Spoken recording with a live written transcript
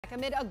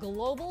Amid a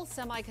global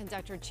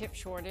semiconductor chip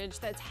shortage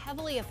that's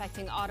heavily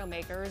affecting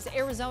automakers,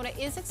 Arizona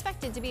is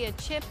expected to be a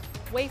chip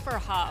wafer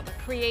hub,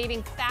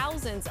 creating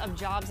thousands of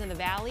jobs in the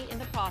valley in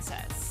the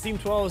process. Team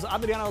 12's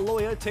Adriana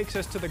Loya takes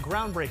us to the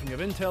groundbreaking of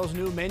Intel's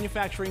new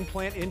manufacturing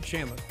plant in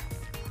Chandler.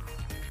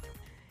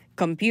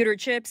 Computer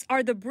chips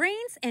are the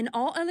brains in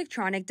all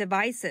electronic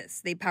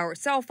devices. They power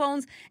cell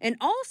phones and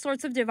all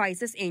sorts of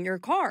devices in your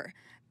car.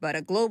 But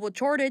a global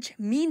shortage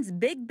means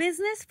big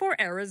business for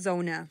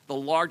Arizona. The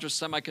largest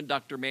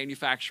semiconductor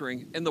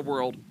manufacturing in the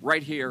world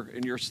right here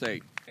in your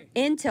state.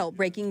 Intel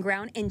breaking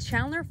ground in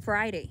Chandler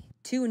Friday.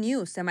 2 new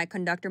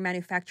semiconductor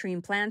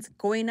manufacturing plants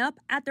going up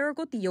at their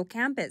Rocotillo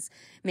campus,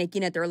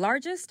 making it their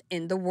largest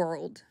in the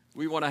world.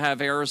 We want to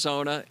have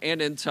Arizona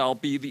and Intel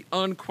be the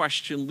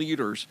unquestioned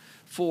leaders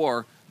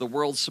for the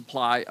world's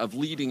supply of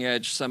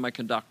leading-edge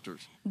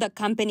semiconductors. The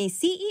company's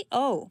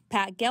CEO,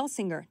 Pat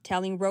Gelsinger,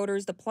 telling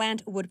Reuters the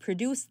plant would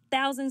produce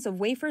thousands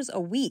of wafers a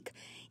week.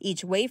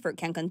 Each wafer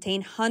can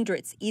contain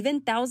hundreds,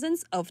 even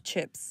thousands of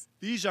chips.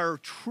 These are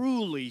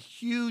truly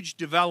huge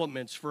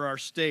developments for our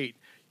state,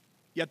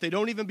 yet they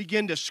don't even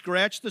begin to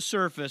scratch the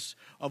surface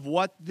of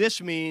what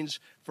this means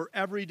for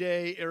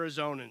everyday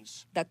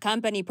Arizonans. The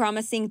company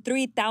promising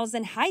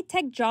 3,000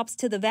 high-tech jobs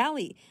to the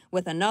valley,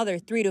 with another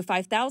 3,000 to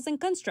 5,000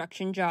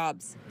 construction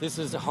jobs. This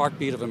is the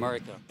heartbeat of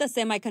America. The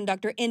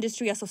Semiconductor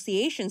Industry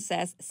Association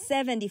says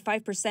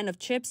 75% of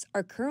chips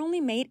are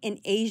currently made in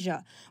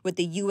Asia, with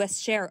the U.S.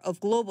 share of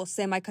global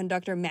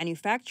semiconductor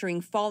manufacturing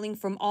falling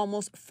from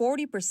almost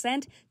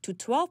 40% to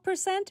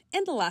 12%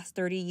 in the last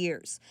 30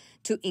 years.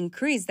 To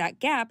increase that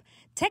gap,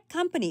 tech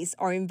companies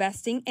are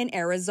investing in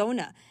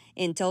Arizona.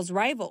 Intel's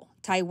rival,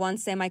 Taiwan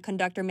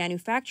Semiconductor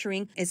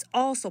Manufacturing, is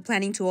also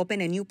planning to open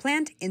a new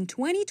plant in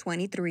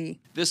 2023.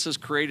 This has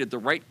created the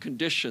right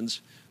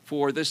conditions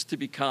for this to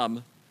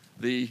become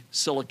the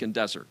Silicon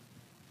Desert,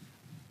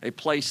 a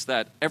place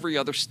that every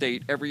other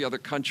state, every other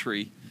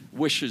country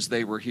wishes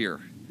they were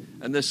here.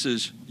 And this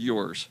is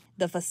yours.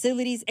 The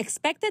facility is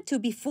expected to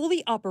be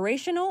fully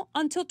operational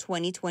until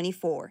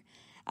 2024.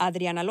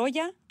 Adriana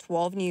Loya,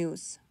 12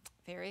 News.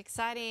 Very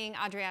exciting.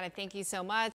 Adriana, thank you so much.